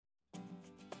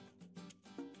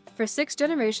For 6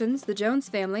 generations, the Jones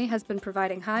family has been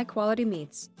providing high-quality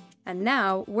meats. And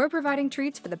now, we're providing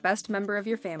treats for the best member of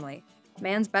your family,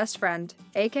 man's best friend,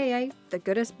 aka the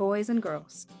goodest boys and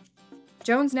girls.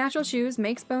 Jones Natural Chews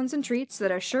makes bones and treats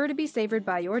that are sure to be savored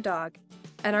by your dog,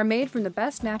 and are made from the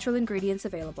best natural ingredients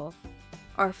available.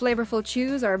 Our flavorful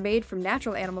chews are made from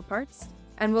natural animal parts,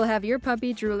 and will have your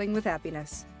puppy drooling with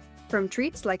happiness. From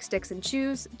treats like sticks and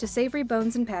chews to savory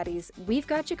bones and patties, we've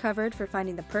got you covered for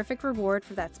finding the perfect reward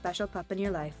for that special pup in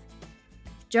your life.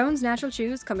 Jones Natural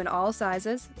Chews come in all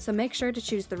sizes, so make sure to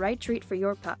choose the right treat for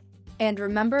your pup. And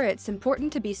remember, it's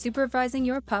important to be supervising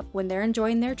your pup when they're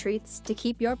enjoying their treats to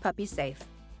keep your puppy safe.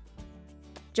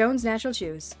 Jones Natural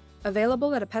Chews,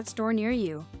 available at a pet store near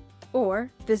you.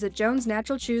 Or visit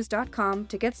jonesnaturalchews.com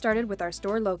to get started with our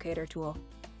store locator tool.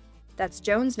 That's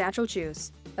Jones Natural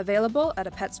Chews, available at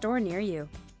a pet store near you.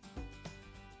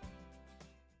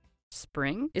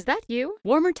 Spring? Is that you?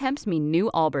 Warmer temps mean new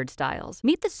Allbirds styles.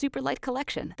 Meet the Superlight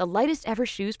Collection, the lightest ever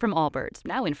shoes from Allbirds,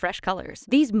 now in fresh colors.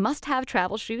 These must-have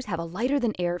travel shoes have a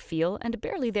lighter-than-air feel and a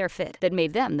barely-there fit that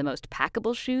made them the most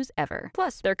packable shoes ever.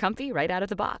 Plus, they're comfy right out of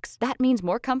the box. That means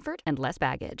more comfort and less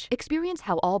baggage. Experience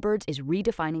how Allbirds is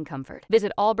redefining comfort.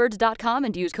 Visit allbirds.com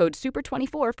and use code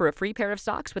SUPER24 for a free pair of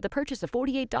socks with a purchase of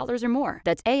 $48 or more.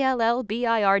 That's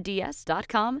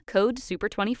ALLBIRDS.com, code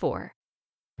SUPER24.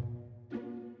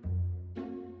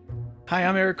 Hi,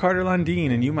 I'm Eric Carter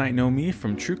Lundeen, and you might know me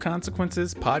from True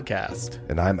Consequences podcast.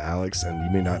 And I'm Alex, and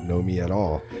you may not know me at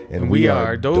all. And we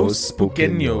are Dos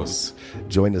Spookeños.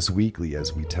 Join us weekly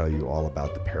as we tell you all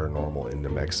about the paranormal in New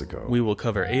Mexico. We will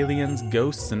cover aliens,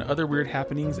 ghosts, and other weird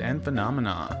happenings and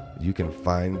phenomena. You can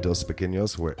find Dos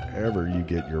Spookeños wherever you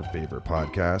get your favorite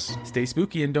podcasts. Stay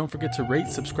spooky, and don't forget to rate,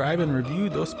 subscribe, and review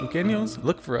Dos Spookeños.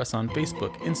 Look for us on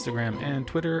Facebook, Instagram, and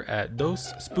Twitter at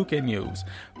Dos Spookeños.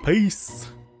 Peace!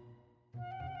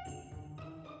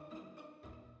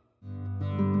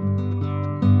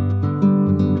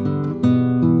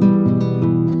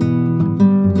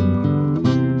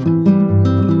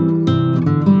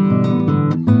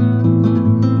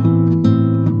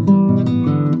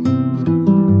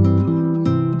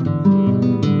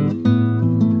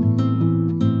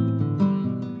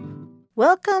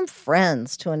 Welcome,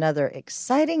 friends, to another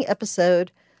exciting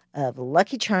episode of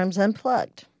Lucky Charms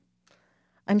Unplugged.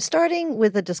 I'm starting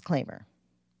with a disclaimer.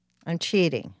 I'm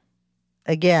cheating.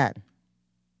 Again.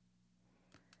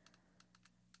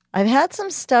 I've had some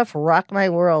stuff rock my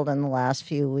world in the last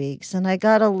few weeks, and I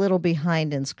got a little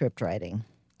behind in script writing.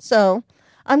 So,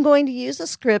 I'm going to use a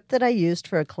script that I used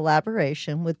for a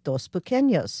collaboration with Dos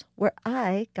Spookeños, where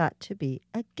I got to be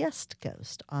a guest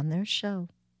ghost on their show.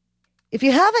 If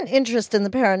you have an interest in the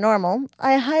paranormal,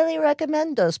 I highly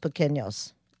recommend Dos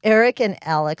Spookeños. Eric and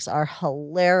Alex are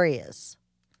hilarious.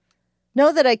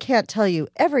 Know that I can't tell you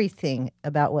everything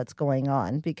about what's going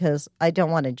on because I don't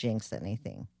want to jinx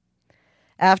anything.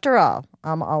 After all,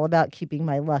 I'm all about keeping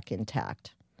my luck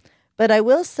intact. But I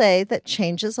will say that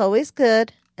change is always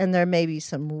good, and there may be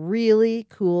some really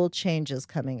cool changes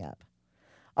coming up.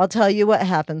 I'll tell you what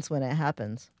happens when it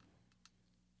happens.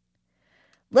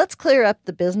 Let's clear up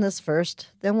the business first,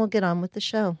 then we'll get on with the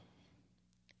show.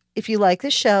 If you like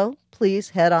the show,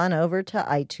 please head on over to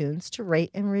iTunes to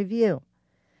rate and review.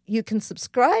 You can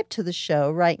subscribe to the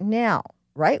show right now,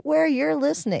 right where you're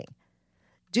listening.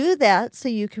 Do that so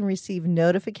you can receive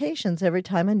notifications every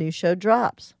time a new show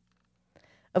drops.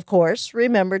 Of course,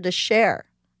 remember to share.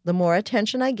 The more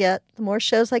attention I get, the more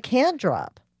shows I can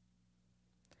drop.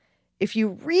 If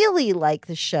you really like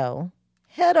the show,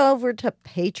 head over to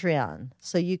Patreon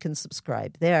so you can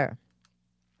subscribe there.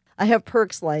 I have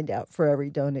perks lined out for every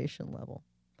donation level.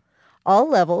 All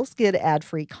levels get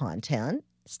ad-free content,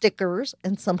 stickers,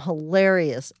 and some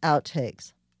hilarious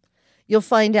outtakes. You'll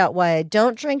find out why I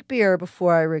don't drink beer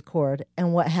before I record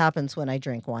and what happens when I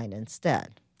drink wine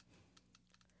instead.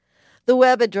 The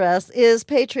web address is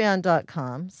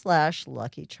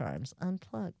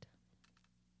patreon.com/LuckyCharmsUnplugged.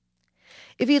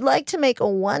 If you'd like to make a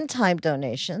one-time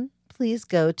donation, please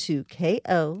go to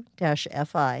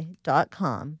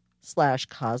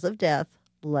ko-fi.com/cause-of-death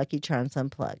Lucky Charms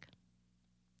Unplugged.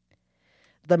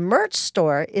 The merch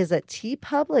store is at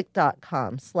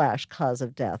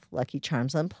tpublic.com/cause-of-death Lucky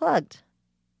Charms Unplugged.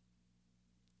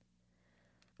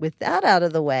 With that out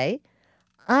of the way,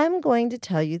 I'm going to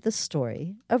tell you the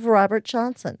story of Robert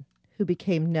Johnson, who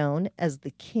became known as the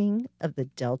King of the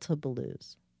Delta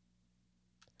Blues.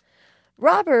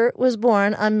 Robert was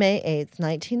born on May 8,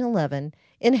 1911,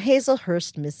 in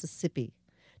Hazelhurst, Mississippi,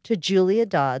 to Julia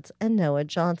Dodds and Noah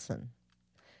Johnson.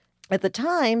 At the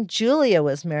time, Julia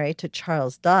was married to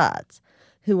Charles Dodds,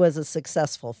 who was a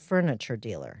successful furniture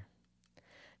dealer.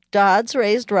 Dodds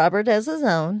raised Robert as his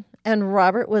own, and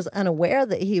Robert was unaware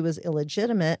that he was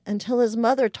illegitimate until his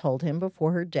mother told him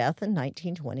before her death in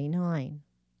 1929.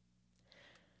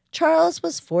 Charles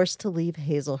was forced to leave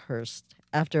Hazelhurst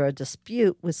after a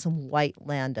dispute with some white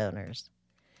landowners.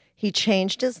 He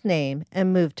changed his name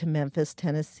and moved to Memphis,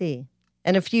 Tennessee,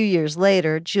 and a few years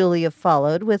later, Julia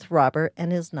followed with Robert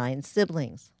and his 9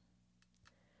 siblings.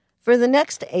 For the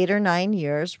next 8 or 9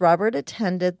 years, Robert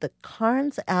attended the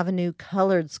Carnes Avenue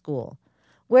Colored School,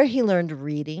 where he learned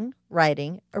reading,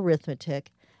 writing,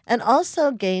 arithmetic, and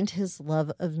also gained his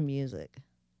love of music.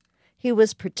 He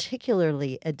was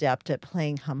particularly adept at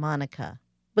playing harmonica,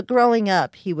 but growing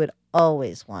up, he would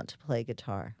always want to play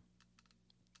guitar.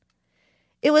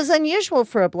 It was unusual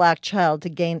for a black child to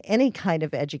gain any kind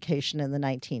of education in the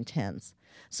 1910s,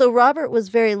 so Robert was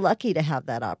very lucky to have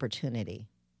that opportunity.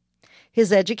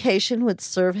 His education would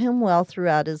serve him well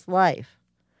throughout his life.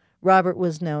 Robert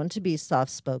was known to be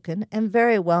soft-spoken and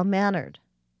very well-mannered.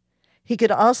 He could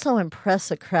also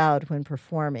impress a crowd when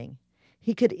performing.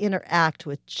 He could interact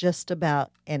with just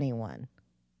about anyone.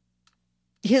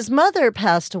 His mother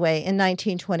passed away in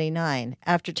 1929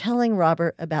 after telling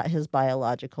Robert about his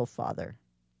biological father.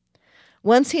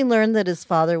 Once he learned that his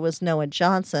father was Noah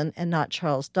Johnson and not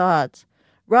Charles Dodds,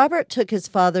 Robert took his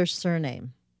father's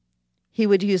surname. He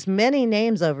would use many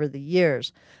names over the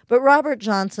years, but Robert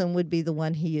Johnson would be the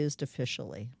one he used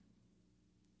officially.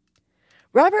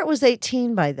 Robert was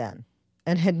 18 by then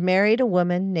and had married a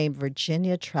woman named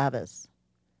Virginia Travis.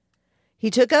 He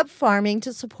took up farming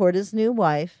to support his new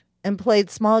wife and played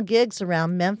small gigs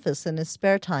around Memphis in his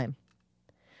spare time.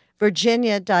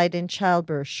 Virginia died in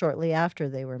childbirth shortly after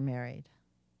they were married.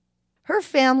 Her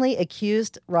family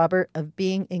accused Robert of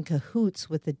being in cahoots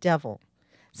with the devil,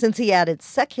 since he added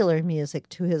secular music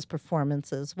to his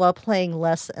performances while playing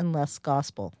less and less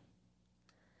gospel.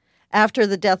 After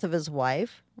the death of his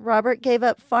wife, Robert gave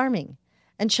up farming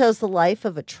and chose the life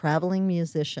of a traveling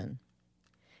musician.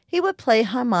 He would play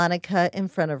harmonica in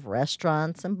front of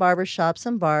restaurants and barbershops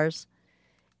and bars,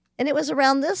 and it was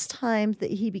around this time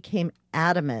that he became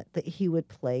adamant that he would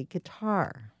play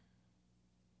guitar.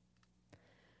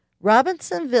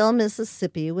 Robinsonville,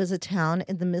 Mississippi was a town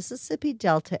in the Mississippi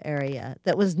Delta area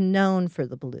that was known for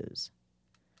the blues.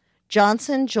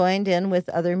 Johnson joined in with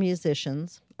other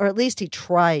musicians, or at least he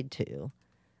tried to.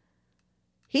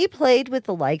 He played with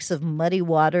the likes of Muddy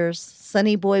Waters,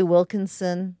 Sonny Boy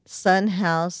Wilkinson, Son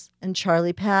House, and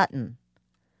Charlie Patton,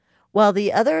 while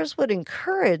the others would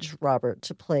encourage Robert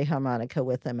to play harmonica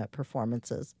with them at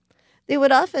performances. They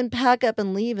would often pack up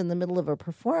and leave in the middle of a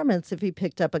performance if he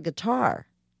picked up a guitar.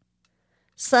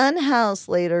 Son House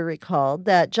later recalled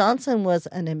that Johnson was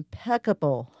an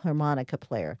impeccable harmonica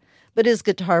player, but his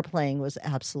guitar playing was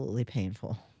absolutely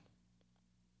painful.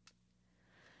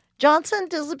 Johnson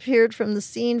disappeared from the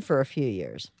scene for a few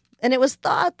years, and it was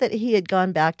thought that he had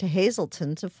gone back to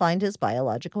Hazleton to find his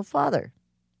biological father.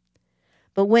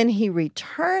 But when he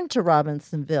returned to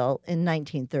Robinsonville in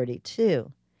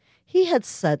 1932, he had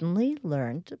suddenly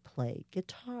learned to play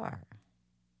guitar.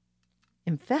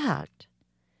 In fact,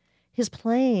 his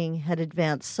playing had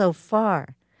advanced so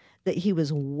far that he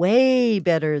was way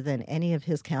better than any of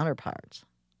his counterparts.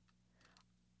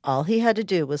 All he had to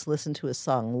do was listen to a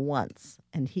song once,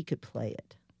 and he could play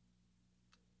it.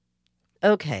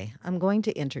 Okay, I'm going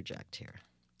to interject here.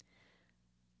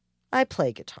 I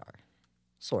play guitar,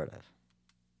 sort of.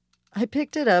 I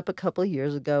picked it up a couple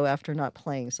years ago after not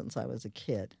playing since I was a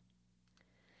kid.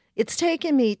 It's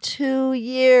taken me 2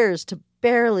 years to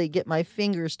barely get my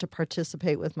fingers to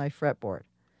participate with my fretboard.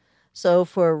 So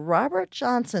for Robert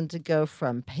Johnson to go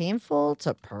from painful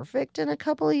to perfect in a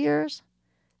couple of years,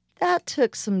 that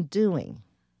took some doing.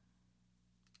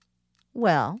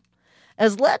 Well,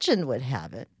 as legend would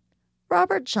have it,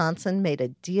 Robert Johnson made a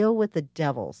deal with the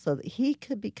devil so that he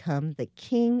could become the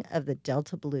king of the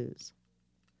Delta Blues.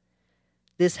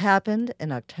 This happened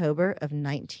in October of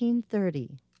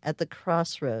 1930 at the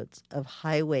crossroads of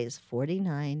Highways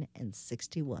 49 and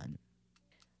 61.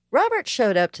 Robert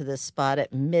showed up to this spot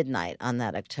at midnight on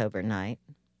that October night,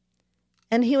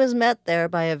 and he was met there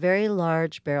by a very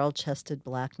large, barrel-chested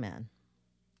black man.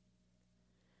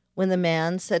 When the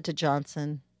man said to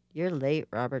Johnson, "You're late,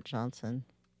 Robert Johnson,"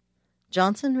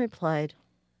 Johnson replied,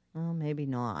 "Well, maybe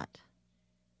not."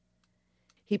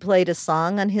 He played a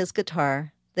song on his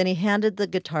guitar, then he handed the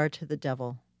guitar to the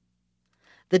devil.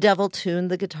 The devil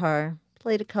tuned the guitar,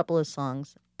 played a couple of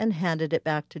songs, and handed it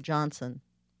back to Johnson.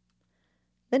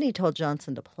 Then he told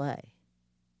Johnson to play.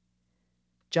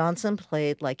 Johnson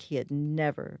played like he had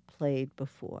never played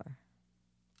before.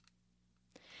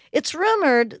 It's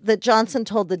rumored that Johnson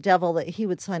told the devil that he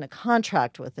would sign a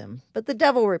contract with him, but the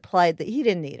devil replied that he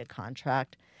didn't need a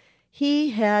contract. He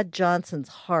had Johnson's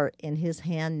heart in his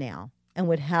hand now and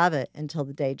would have it until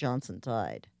the day Johnson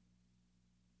died.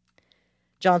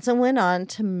 Johnson went on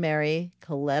to marry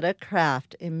Coletta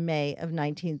Craft in May of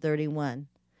 1931,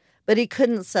 but he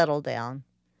couldn't settle down.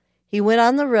 He went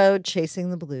on the road chasing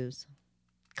the blues.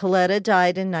 Coletta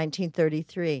died in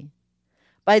 1933.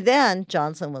 By then,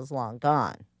 Johnson was long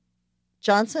gone.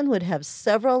 Johnson would have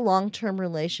several long-term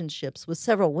relationships with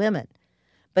several women,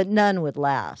 but none would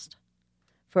last.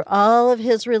 For all of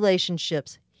his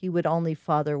relationships, he would only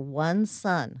father one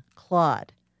son,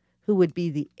 Claude, who would be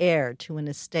the heir to an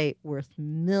estate worth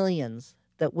millions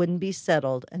that wouldn't be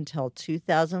settled until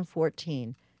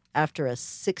 2014 after a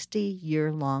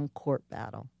 60-year-long court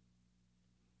battle.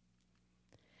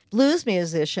 Blues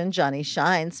musician Johnny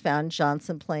Shines found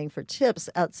Johnson playing for tips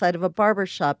outside of a barber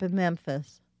shop in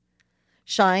Memphis.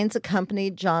 Shines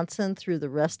accompanied Johnson through the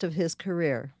rest of his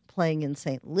career, playing in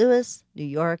St. Louis, New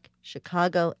York,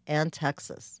 Chicago, and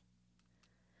Texas.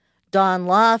 Don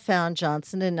Law found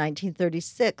Johnson in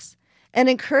 1936 and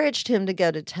encouraged him to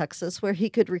go to Texas where he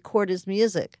could record his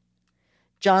music.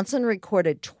 Johnson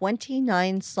recorded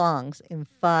 29 songs in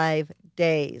 5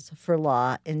 days for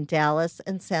Law in Dallas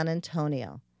and San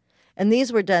Antonio, and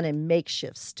these were done in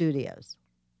makeshift studios.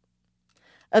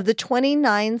 Of the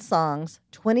 29 songs,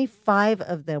 25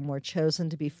 of them were chosen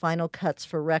to be final cuts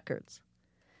for records.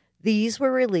 These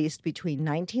were released between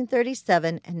 1937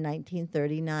 and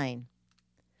 1939.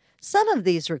 Some of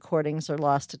these recordings are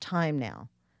lost to time now.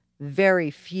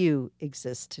 Very few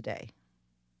exist today.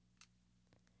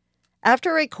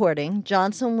 After recording,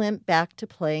 Johnson went back to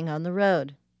playing on the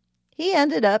road. He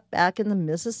ended up back in the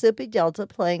Mississippi Delta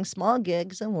playing small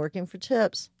gigs and working for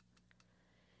tips.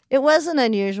 It wasn't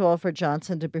unusual for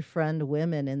Johnson to befriend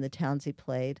women in the towns he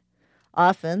played.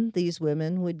 Often, these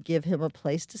women would give him a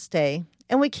place to stay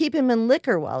and would keep him in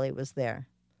liquor while he was there.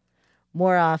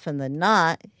 More often than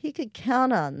not, he could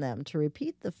count on them to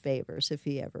repeat the favors if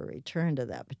he ever returned to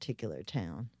that particular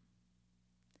town.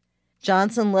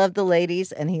 Johnson loved the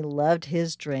ladies, and he loved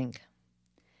his drink.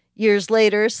 Years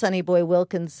later, Sonny Boy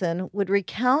Wilkinson would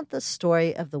recount the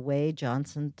story of the way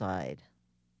Johnson died.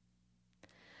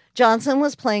 Johnson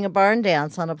was playing a barn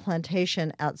dance on a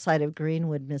plantation outside of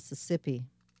Greenwood, Mississippi.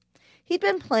 He'd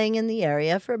been playing in the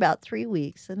area for about 3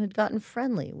 weeks and had gotten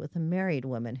friendly with a married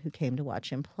woman who came to watch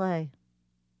him play.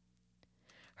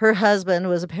 Her husband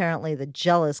was apparently the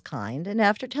jealous kind, and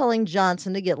after telling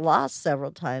Johnson to get lost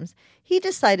several times, he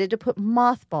decided to put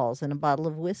mothballs in a bottle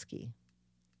of whiskey.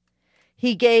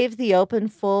 He gave the open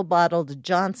full bottle to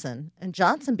Johnson, and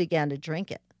Johnson began to drink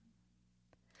it.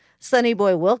 Sonny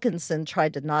Boy Wilkinson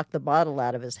tried to knock the bottle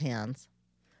out of his hands.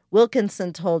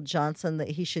 Wilkinson told Johnson that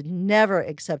he should never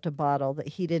accept a bottle that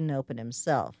he didn't open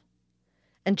himself.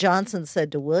 And Johnson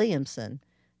said to Williamson,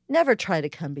 "Never try to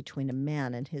come between a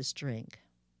man and his drink."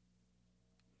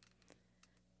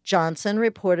 Johnson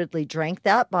reportedly drank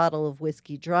that bottle of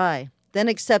whiskey dry, then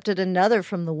accepted another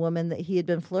from the woman that he had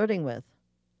been flirting with.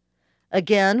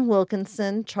 Again,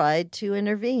 Wilkinson tried to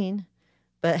intervene,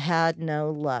 but had no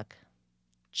luck.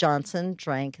 Johnson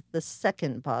drank the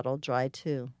second bottle dry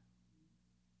too.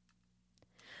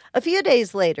 A few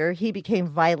days later, he became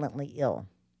violently ill.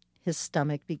 His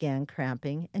stomach began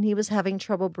cramping, and he was having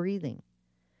trouble breathing.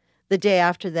 The day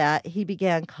after that, he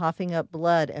began coughing up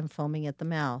blood and foaming at the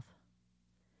mouth.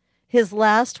 His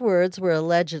last words were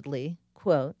allegedly,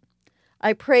 quote,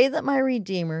 "I pray that my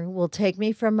Redeemer will take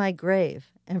me from my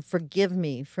grave and forgive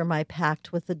me for my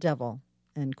pact with the devil,"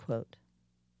 end quote.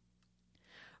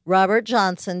 Robert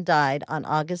Johnson died on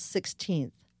August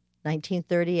 16,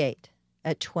 1938,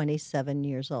 at 27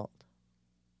 years old.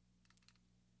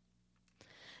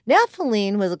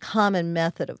 Naphthalene was a common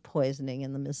method of poisoning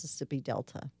in the Mississippi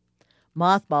Delta.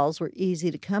 Mothballs were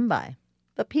easy to come by,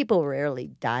 but people rarely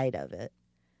died of it.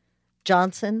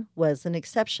 Johnson was an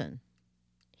exception.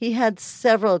 He had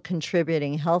several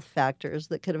contributing health factors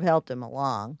that could have helped him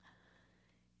along.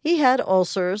 He had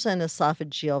ulcers and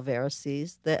esophageal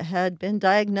varices that had been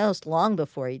diagnosed long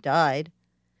before he died,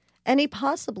 and he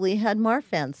possibly had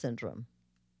Marfan syndrome.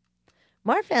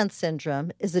 Marfan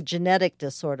syndrome is a genetic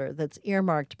disorder that's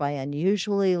earmarked by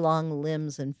unusually long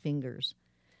limbs and fingers,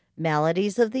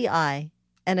 maladies of the eye,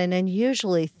 and an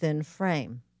unusually thin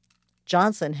frame.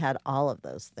 Johnson had all of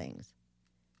those things.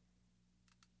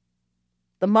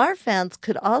 The Marfans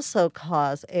could also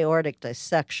cause aortic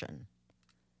dissection.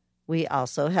 We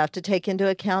also have to take into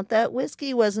account that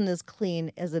whiskey wasn't as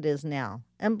clean as it is now,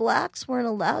 and blacks weren't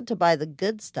allowed to buy the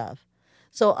good stuff.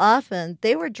 So often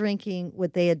they were drinking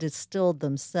what they had distilled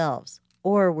themselves,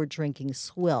 or were drinking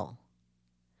swill.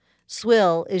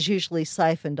 Swill is usually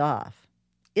siphoned off.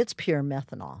 It's pure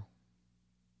methanol.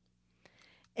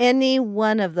 Any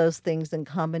one of those things in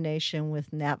combination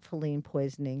with naphthalene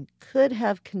poisoning could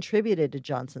have contributed to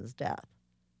Johnson's death.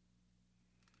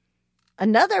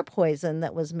 Another poison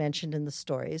that was mentioned in the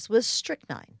stories was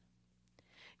strychnine.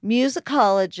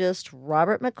 Musicologist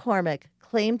Robert McCormick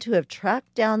claimed to have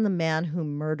tracked down the man who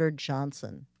murdered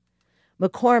Johnson.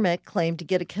 McCormick claimed to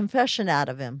get a confession out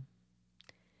of him.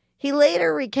 He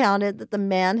later recounted that the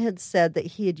man had said that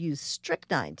he had used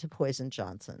strychnine to poison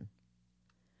Johnson.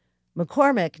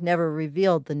 McCormick never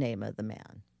revealed the name of the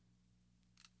man.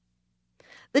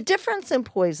 The difference in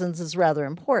poisons is rather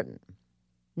important.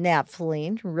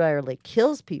 Naphthalene rarely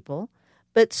kills people,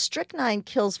 but strychnine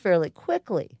kills fairly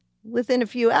quickly, within a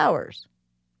few hours.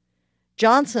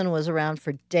 Johnson was around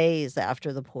for days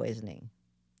after the poisoning.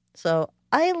 So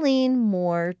I lean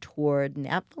more toward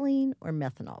naphthalene or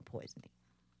methanol poisoning.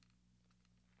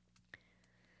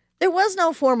 There was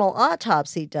no formal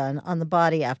autopsy done on the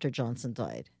body after Johnson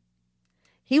died.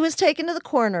 He was taken to the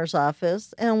coroner's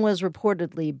office and was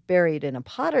reportedly buried in a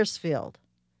potter's field.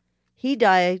 He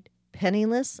died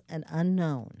penniless and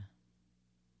unknown.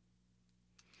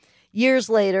 Years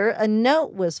later, a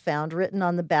note was found written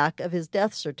on the back of his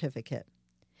death certificate.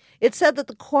 It said that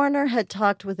the coroner had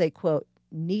talked with a, quote,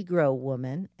 Negro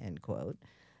woman, end quote,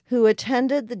 who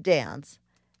attended the dance,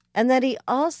 and that he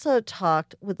also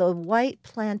talked with a white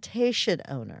plantation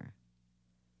owner.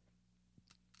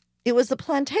 It was the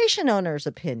plantation owner's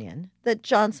opinion that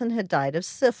Johnson had died of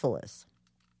syphilis.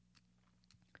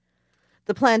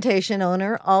 The plantation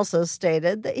owner also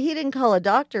stated that he didn't call a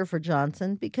doctor for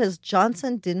Johnson because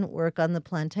Johnson didn't work on the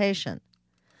plantation.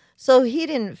 So he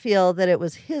didn't feel that it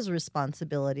was his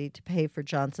responsibility to pay for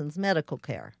Johnson's medical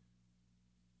care.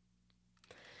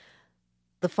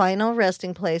 The final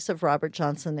resting place of Robert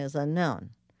Johnson is unknown,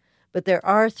 but there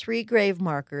are 3 grave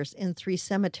markers in 3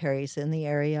 cemeteries in the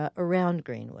area around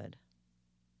Greenwood.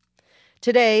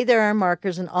 Today, there are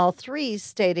markers in all 3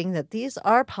 stating that these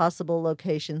are possible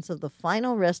locations of the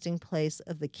final resting place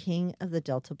of the King of the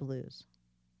Delta Blues.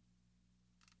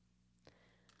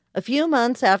 A few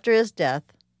months after his death,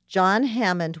 John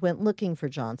Hammond went looking for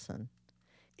Johnson.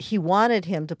 He wanted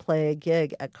him to play a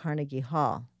gig at Carnegie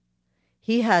Hall.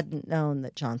 He hadn't known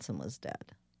that Johnson was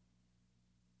dead.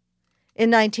 In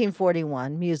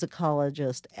 1941,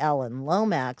 musicologist Alan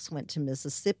Lomax went to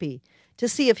Mississippi to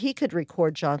see if he could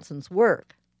record Johnson's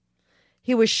work.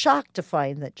 He was shocked to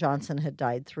find that Johnson had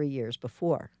died 3 years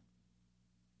before.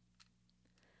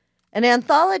 An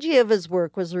anthology of his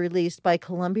work was released by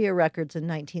Columbia Records in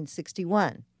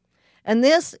 1961, and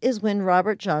this is when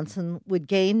Robert Johnson would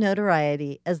gain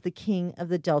notoriety as the King of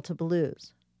the Delta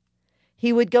Blues.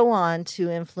 He would go on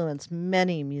to influence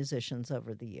many musicians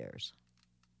over the years.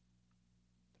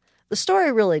 The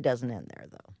story really doesn't end there,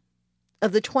 though.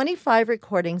 Of the 25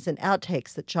 recordings and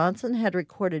outtakes that Johnson had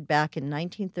recorded back in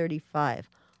 1935,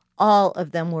 all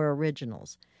of them were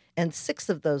originals, and 6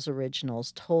 of those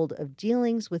originals told of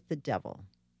dealings with the devil.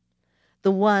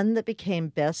 The one that became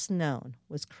best known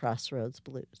was Crossroads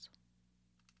Blues.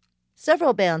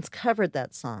 Several bands covered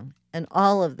that song, and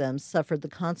all of them suffered the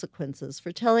consequences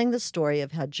for telling the story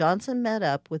of how Johnson met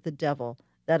up with the devil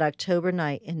that October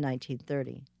night in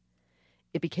 1930.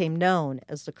 It became known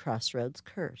as the Crossroads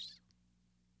Curse.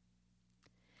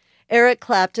 Eric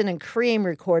Clapton and Cream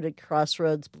recorded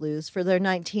Crossroads Blues for their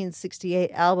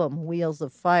 1968 album, Wheels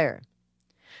of Fire.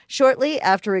 Shortly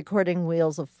after recording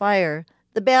Wheels of Fire,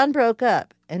 the band broke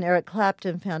up, and Eric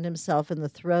Clapton found himself in the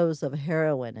throes of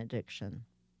heroin addiction.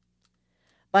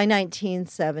 By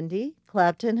 1970,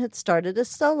 Clapton had started a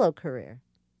solo career.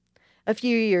 A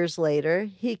few years later,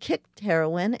 he kicked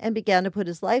heroin and began to put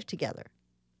his life together.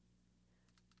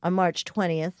 On March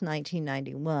 20th,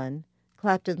 1991,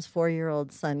 Clapton's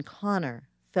 4-year-old son Connor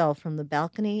fell from the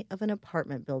balcony of an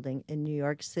apartment building in New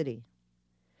York City.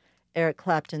 Eric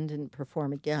Clapton didn't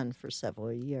perform again for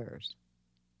several years.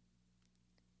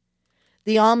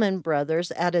 The Allman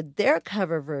Brothers added their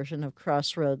cover version of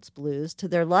Crossroads Blues to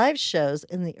their live shows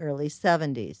in the early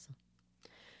 70s.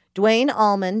 Duane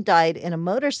Allman died in a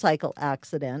motorcycle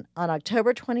accident on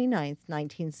October 29,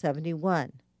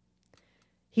 1971.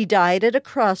 He died at a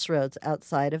crossroads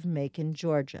outside of Macon,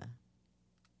 Georgia.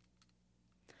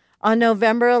 On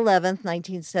November 11,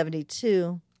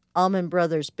 1972, Allman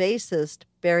Brothers bassist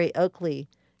Barry Oakley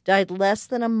died less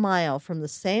than a mile from the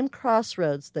same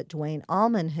crossroads that Duane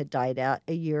Allman had died at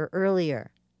a year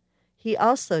earlier. He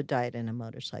also died in a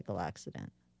motorcycle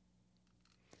accident.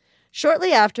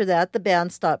 Shortly after that, the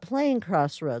band stopped playing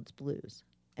Crossroads Blues.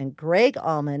 and Greg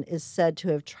Allman is said to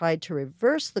have tried to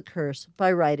reverse the curse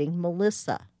by writing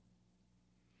Melissa.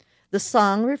 The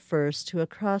song refers to a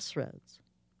crossroads.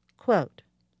 Quote,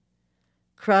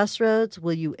 "Crossroads,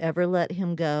 will you ever let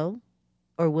him go?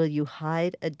 Or will you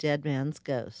hide a dead man's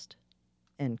ghost?"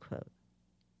 End quote.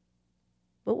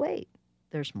 But wait,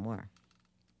 there's more.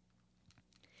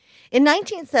 In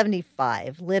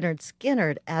 1975, Lynyrd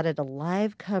Skynyrd added a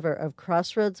live cover of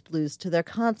Crossroads Blues to their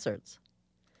concerts.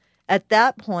 At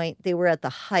that point, they were at the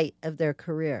height of their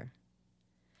career.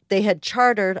 They had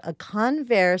chartered a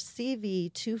Convair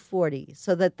CV240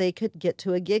 so that they could get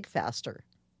to a gig faster.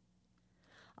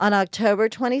 On October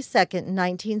 22,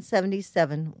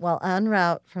 1977, while en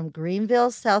route from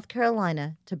Greenville, South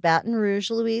Carolina to Baton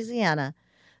Rouge, Louisiana,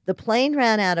 the plane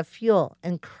ran out of fuel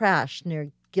and crashed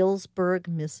near Gillsburg,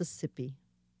 Mississippi.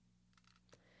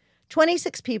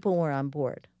 26 people were on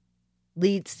board.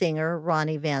 Lead singer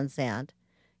Ronnie Van Zant,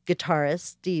 guitarist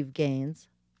Steve Gaines,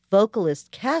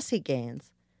 vocalist Cassie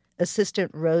Gaines,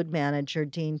 assistant road manager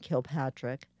Dean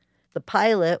Kilpatrick, the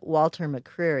pilot Walter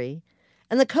McCreary,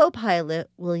 and the co-pilot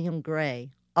William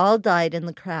Gray all died in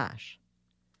the crash.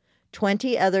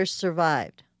 20 others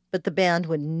survived, but the band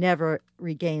would never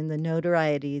regain the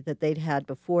notoriety that they'd had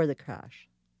before the crash.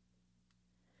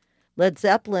 Led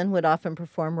Zeppelin would often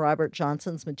perform Robert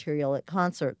Johnson's material at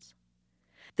concerts.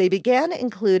 They began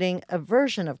including a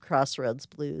version of Crossroads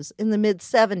Blues in the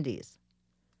mid-'70s.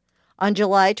 On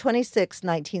July 26,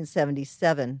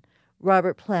 1977,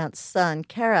 Robert Plant's son,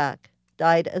 Kerouac,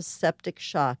 died of septic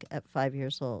shock at 5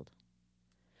 years old.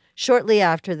 Shortly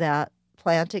after that,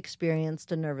 Plant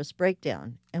experienced a nervous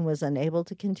breakdown and was unable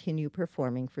to continue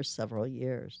performing for several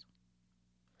years.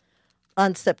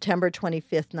 On September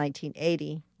 25,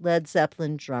 1980, Led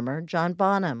Zeppelin drummer John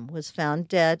Bonham was found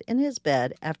dead in his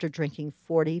bed after drinking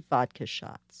 40 vodka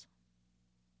shots.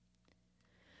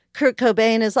 Kurt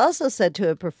Cobain is also said to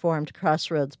have performed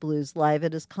Crossroads Blues live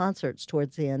at his concerts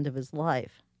towards the end of his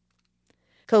life.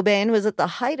 Cobain was at the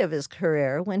height of his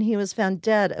career when he was found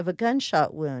dead of a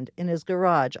gunshot wound in his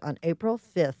garage on April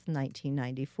 5,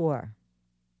 1994.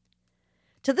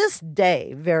 To this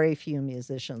day, very few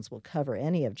musicians will cover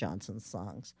any of Johnson's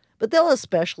songs, but they'll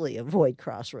especially avoid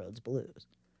Crossroads Blues.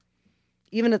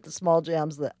 Even at the small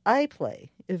jams that I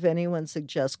play, if anyone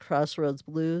suggests Crossroads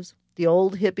Blues, the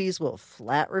old hippies will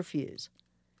flat refuse.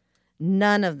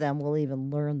 None of them will even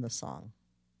learn the song.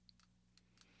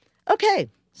 Okay,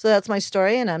 so that's my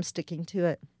story, and I'm sticking to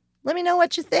it. Let me know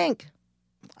what you think.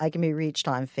 I can be reached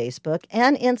on Facebook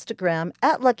and Instagram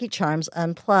at Lucky Charms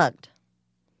Unplugged.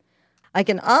 I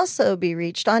can also be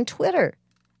reached on Twitter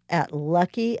at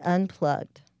Lucky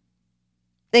Unplugged.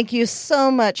 Thank you so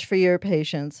much for your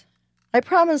patience. I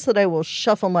promise that I will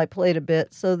shuffle my plate a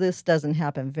bit so this doesn't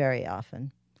happen very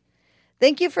often.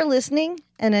 Thank you for listening,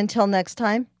 and until next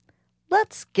time,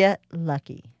 let's get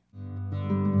lucky.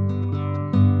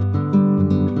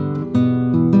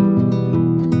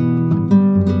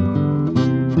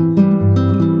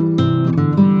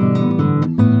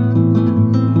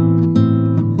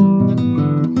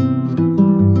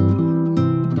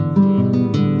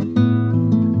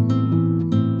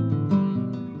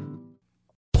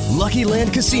 Lucky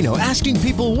Land Casino, asking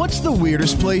people, what's the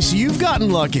weirdest place you've gotten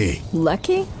lucky?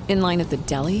 Lucky? In line at the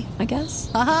deli, I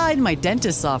guess? Aha, in my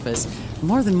dentist's office.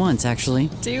 More than once, actually.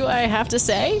 Do I have to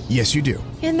say? Yes, you do.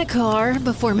 In the car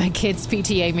before my kids'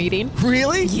 PTA meeting.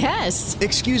 Really? Yes.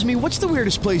 Excuse me, what's the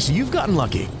weirdest place you've gotten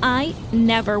lucky? I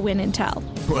never win and tell.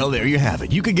 Well, there you have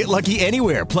it. You can get lucky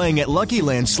anywhere, playing at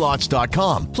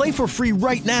LuckyLandSlots.com. Play for free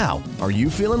right now. Are you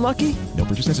feeling lucky? No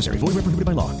purchase necessary. Void where prohibited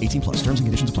by law. 18+. Terms and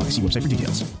conditions apply. See website for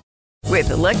details. With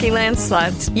the Lucky Land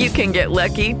Slots, you can get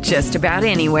lucky just about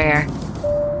anywhere.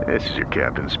 This is your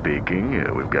captain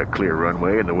speaking. We've got clear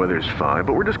runway and the weather's fine,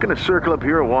 but we're just going to circle up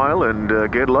here a while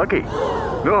and get lucky.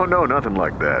 No, nothing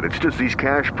like that. It's just these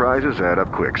cash prizes add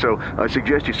up quick. So I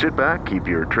suggest you sit back, keep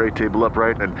your tray table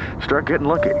upright, and start getting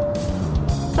lucky.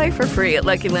 Play for free at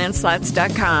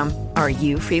LuckyLandSlots.com. Are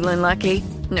you feeling lucky?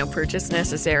 No purchase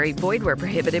necessary. Void where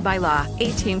prohibited by law.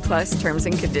 18+ terms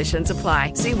and conditions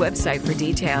apply. See website for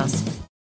details.